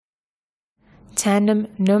Tandem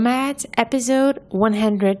Nomads, episode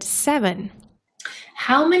 107.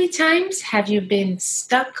 How many times have you been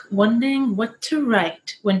stuck wondering what to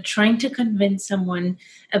write when trying to convince someone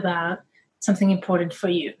about something important for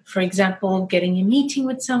you? For example, getting a meeting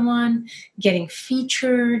with someone, getting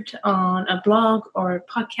featured on a blog or a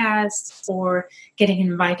podcast, or getting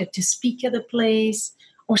invited to speak at a place,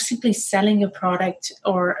 or simply selling a product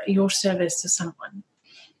or your service to someone.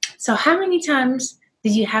 So how many times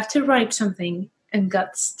did you have to write something and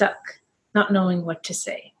got stuck not knowing what to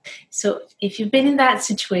say? So if you've been in that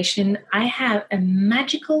situation, I have a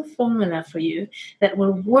magical formula for you that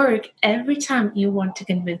will work every time you want to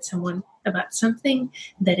convince someone about something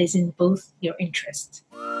that is in both your interests.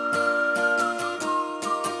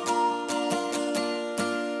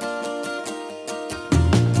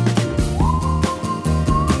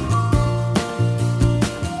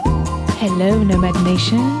 Hello, Nomad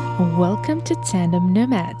Nation. Welcome to Tandem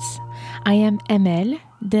Nomads. I am Emel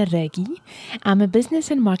Derragui. I'm a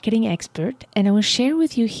business and marketing expert, and I will share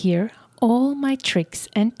with you here all my tricks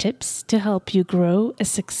and tips to help you grow a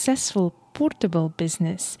successful portable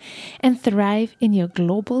business and thrive in your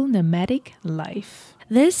global nomadic life.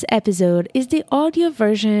 This episode is the audio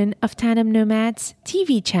version of Tandem Nomads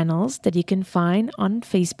TV channels that you can find on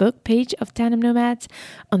Facebook page of Tandem Nomads,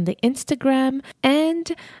 on the Instagram,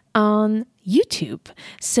 and on YouTube.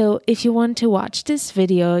 So if you want to watch this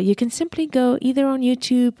video, you can simply go either on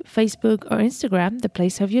YouTube, Facebook, or Instagram, the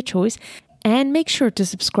place of your choice, and make sure to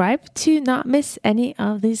subscribe to not miss any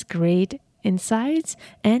of these great insights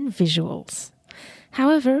and visuals.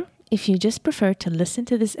 However, if you just prefer to listen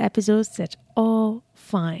to these episodes, that's all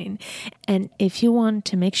fine. And if you want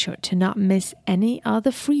to make sure to not miss any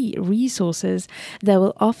other free resources that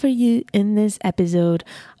will offer you in this episode,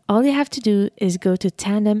 all you have to do is go to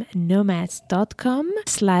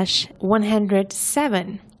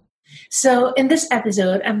tandemnomads.com/107. So in this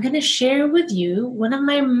episode, I'm going to share with you one of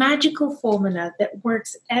my magical formula that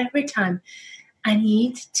works every time I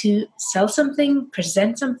need to sell something,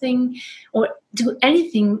 present something, or do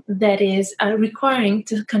anything that is requiring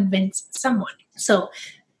to convince someone. So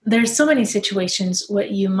there's so many situations where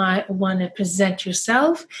you might want to present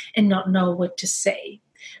yourself and not know what to say.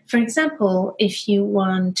 For example, if you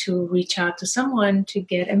want to reach out to someone to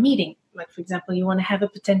get a meeting, like for example, you want to have a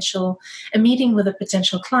meeting with a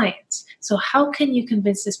potential client. So how can you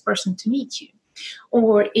convince this person to meet you?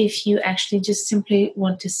 Or if you actually just simply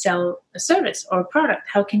want to sell a service or a product,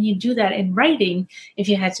 how can you do that in writing if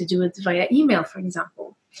you had to do it via email, for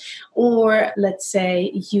example? Or let's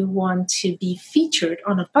say you want to be featured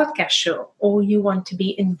on a podcast show, or you want to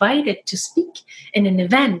be invited to speak in an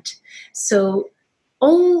event. So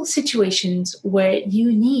all situations where you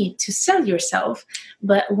need to sell yourself,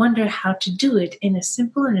 but wonder how to do it in a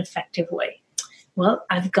simple and effective way. Well,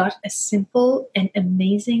 I've got a simple and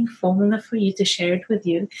amazing formula for you to share it with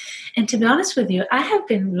you. And to be honest with you, I have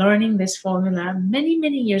been learning this formula many,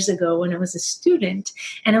 many years ago when I was a student,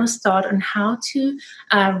 and I was taught on how to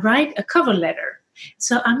write a cover letter.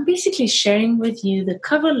 So I'm basically sharing with you the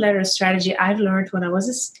cover letter strategy I've learned when I was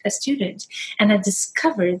a student. And I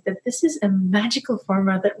discovered that this is a magical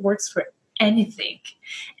formula that works for anything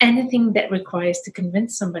that requires to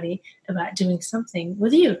convince somebody about doing something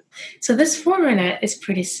with you. So this formula is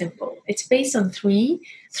pretty simple. It's based on three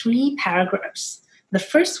paragraphs. The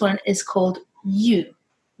first one is called you.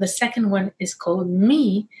 The second one is called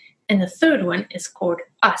me. And the third one is called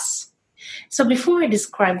us. So before I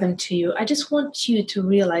describe them to you, I just want you to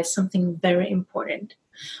realize something very important.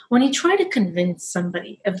 When you try to convince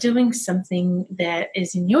somebody of doing something that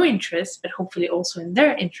is in your interest, but hopefully also in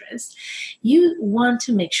their interest, you want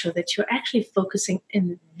to make sure that you're actually focusing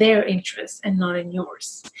in their interest and not in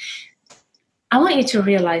yours. I want you to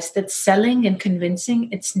realize that selling and convincing,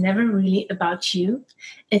 it's never really about you.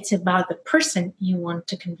 It's about the person you want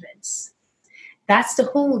to convince. That's the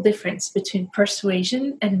whole difference between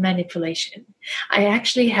persuasion and manipulation. I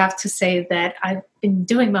actually have to say that I've been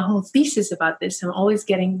doing my whole thesis about this. I'm always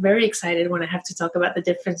getting very excited when I have to talk about the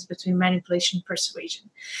difference between manipulation and persuasion.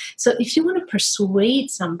 So if you want to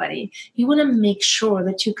persuade somebody, you want to make sure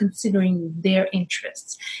that you're considering their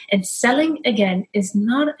interests. And selling, again, is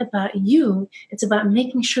not about you. It's about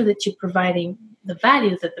making sure that you're providing the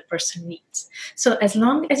value that the person needs. So as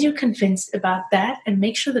long as you're convinced about that, and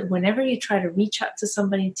make sure that whenever you try to reach out to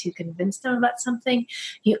somebody to convince them about something,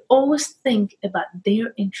 you always think about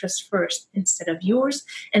their interests first instead of yours,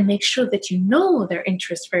 and make sure that you know their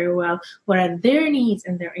interests very well, what are their needs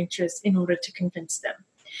and their interests in order to convince them.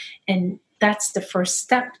 And that's the first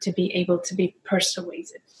step to be able to be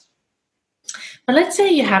persuasive. But let's say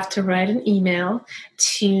you have to write an email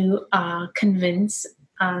to convince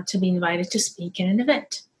to be invited to speak in an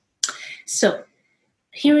event. So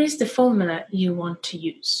here is the formula you want to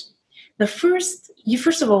use. You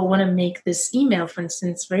first of all want to make this email, for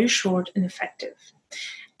instance, very short and effective.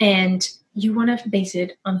 And you want to base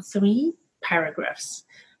it on 3 paragraphs.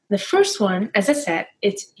 The first one, as I said,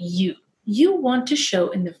 it's you. You want to show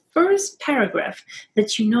in the first paragraph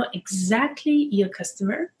that you know exactly your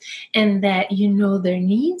customer and that you know their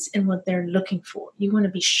needs and what they're looking for. You want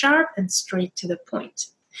to be sharp and straight to the point.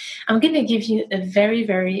 I'm going to give you a very,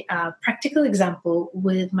 very practical example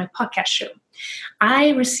with my podcast show.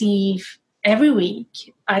 I receive every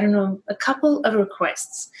week, a couple of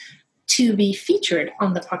requests to be featured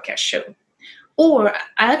on the podcast show. Or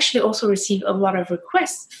I actually also receive a lot of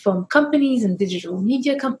requests from companies and digital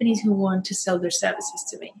media companies who want to sell their services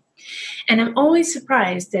to me. And I'm always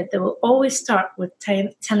surprised that they will always start with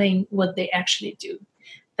telling what they actually do.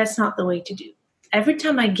 That's not the way to do. Every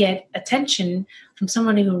time I get attention from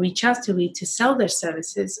someone who reaches out to me to sell their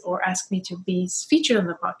services or ask me to be featured on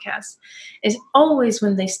the podcast, is always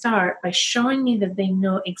when they start by showing me that they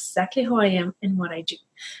know exactly who I am and what I do.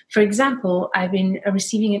 For example, I've been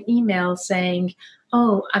receiving an email saying,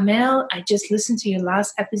 "Oh, Amel, I just listened to your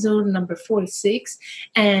last episode, number 46,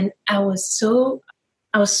 and I was so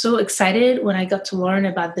excited when I got to learn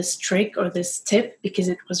about this trick or this tip because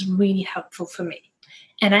it was really helpful for me.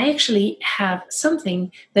 And I actually have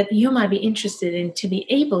something that you might be interested in to be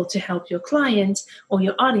able to help your clients or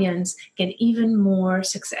your audience get even more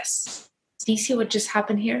success." Do you see what just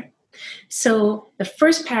happened here? So the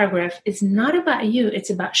first paragraph is not about you.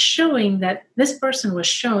 It's about showing that this person was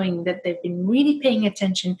showing that they've been really paying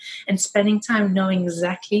attention and spending time knowing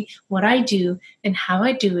exactly what I do and how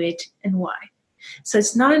I do it and why. So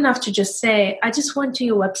it's not enough to just say, "I just went to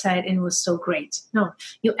your website and it was so great." No,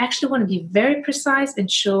 you actually want to be very precise and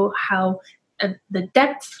show how the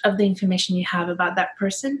depth of the information you have about that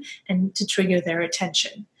person and to trigger their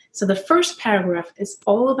attention. So the first paragraph is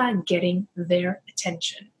all about getting their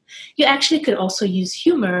attention. You actually could also use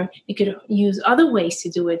humor. You could use other ways to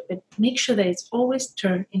do it, but make sure that it's always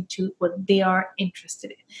turned into what they are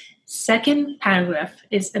interested in. Second paragraph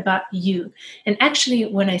is about you. And actually,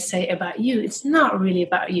 when I say about you, it's not really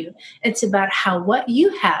about you. It's about how what you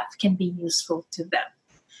have can be useful to them.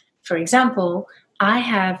 For example,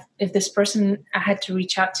 if this person had to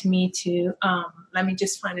reach out to me to, let me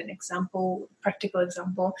just find an example, practical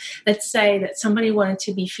example. Let's say that somebody wanted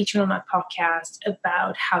to be featured on my podcast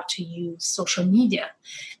about how to use social media.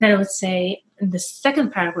 Then I would say in the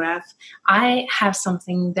second paragraph, I have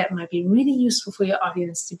something that might be really useful for your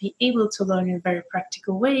audience to be able to learn in very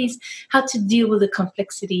practical ways how to deal with the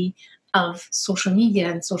complexity of social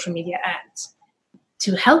media and social media ads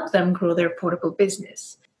to help them grow their portable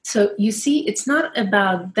business. So you see, it's not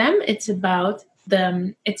about them, it's about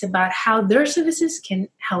them. It's about how their services can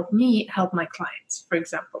help me help my clients, for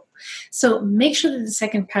example. So make sure that the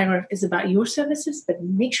second paragraph is about your services, but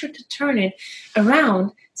make sure to turn it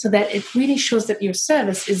around so that it really shows that your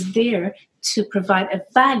service is there to provide a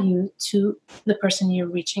value to the person you're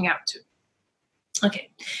reaching out to. Okay.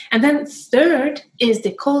 And then third is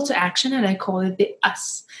the call to action, and I call it the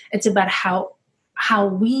us. It's about how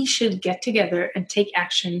we should get together and take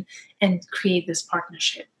action and create this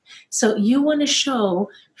partnership. So you want to show,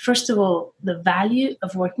 first of all, the value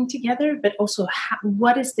of working together, but also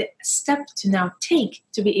what is the step to now take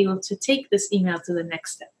to be able to take this email to the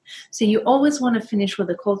next step. So you always want to finish with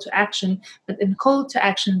a call to action, but a call to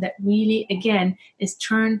action that really, again, is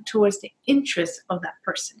turned towards the interest of that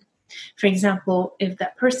person. For example, if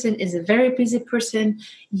that person is a very busy person,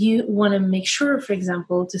 you want to make sure, for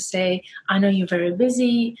example, to say, "I know you're very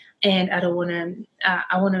busy, and I want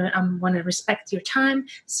to respect your time,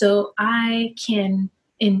 so I can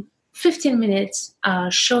in 15 minutes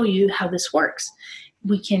show you how this works.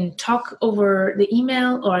 We can talk over the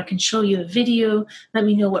email, or I can show you a video. Let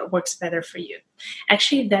me know what works better for you."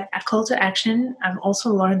 Actually, that a call to action, I've also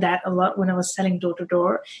learned that a lot when I was selling door to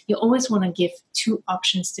door. You always want to give 2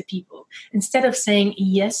 options to people. Instead of saying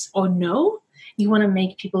yes or no, you want to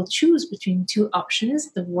make people choose between 2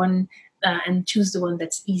 options, and choose the one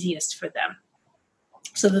that's easiest for them.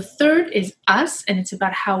 So the third is us, and it's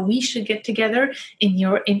about how we should get together in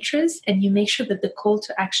your interest, and you make sure that the call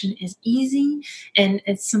to action is easy and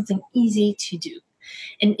it's something easy to do.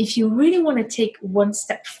 And if you really want to take one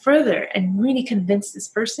step further and really convince this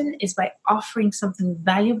person is by offering something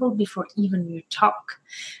valuable before even you talk.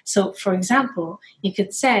 So for example, you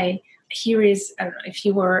could say, here is, I don't know, if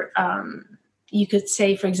you were, you could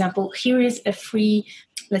say, for example, here is a free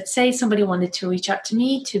Let's say somebody wanted to reach out to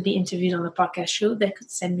me to be interviewed on the podcast show. They could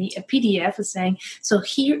send me a PDF saying, so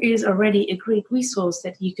here is already a great resource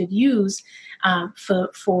that you could use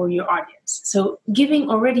for your audience. So giving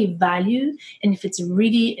already value, and if it's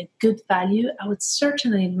really a good value, I would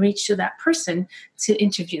certainly reach to that person to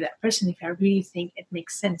interview that person if I really think it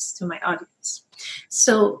makes sense to my audience.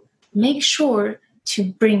 So make sure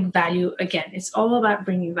to bring value again. It's all about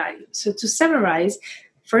bringing value. So to summarize,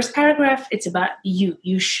 first paragraph, it's about you.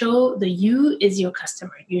 You show the you is your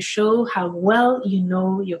customer. You show how well you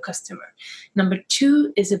know your customer. Number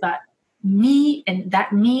 2 is about me, and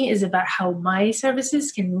that me is about how my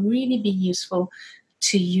services can really be useful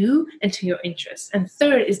to you and to your interests. And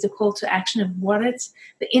third is the call to action of what it's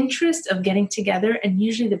the interest of getting together. And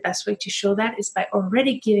usually the best way to show that is by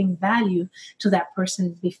already giving value to that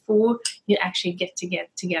person before you actually get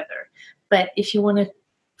together. But if you want to,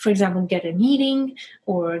 for example, get a meeting,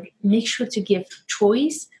 or make sure to give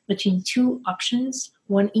choice between 2 options,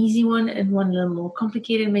 one easy one and one a little more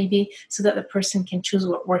complicated maybe, so that the person can choose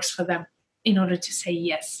what works for them in order to say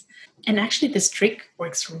yes. And actually this trick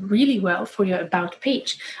works really well for your about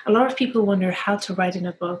page. A lot of people wonder how to write an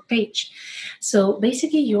about page. So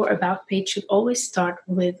basically your about page should always start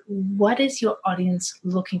with what is your audience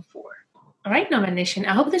looking for. All right, Nomad Nation,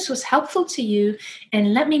 I hope this was helpful to you,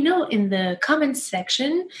 and let me know in the comments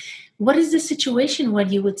section, what is the situation where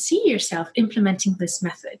you would see yourself implementing this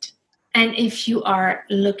method? And if you are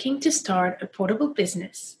looking to start a portable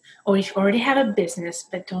business, or if you already have a business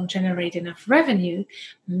but don't generate enough revenue,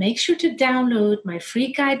 make sure to download my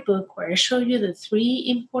free guidebook where I show you the 3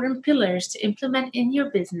 important pillars to implement in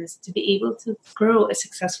your business to be able to grow a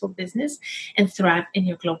successful business and thrive in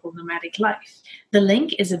your global nomadic life. The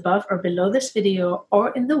link is above or below this video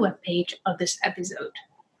or in the webpage of this episode.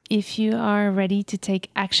 If you are ready to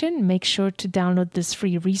take action, make sure to download this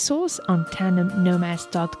free resource on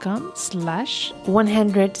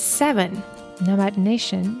tandemnomads.com/107. Nomad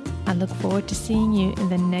Nation, I look forward to seeing you in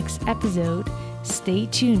the next episode. Stay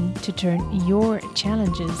tuned to turn your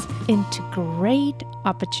challenges into great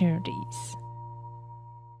opportunities.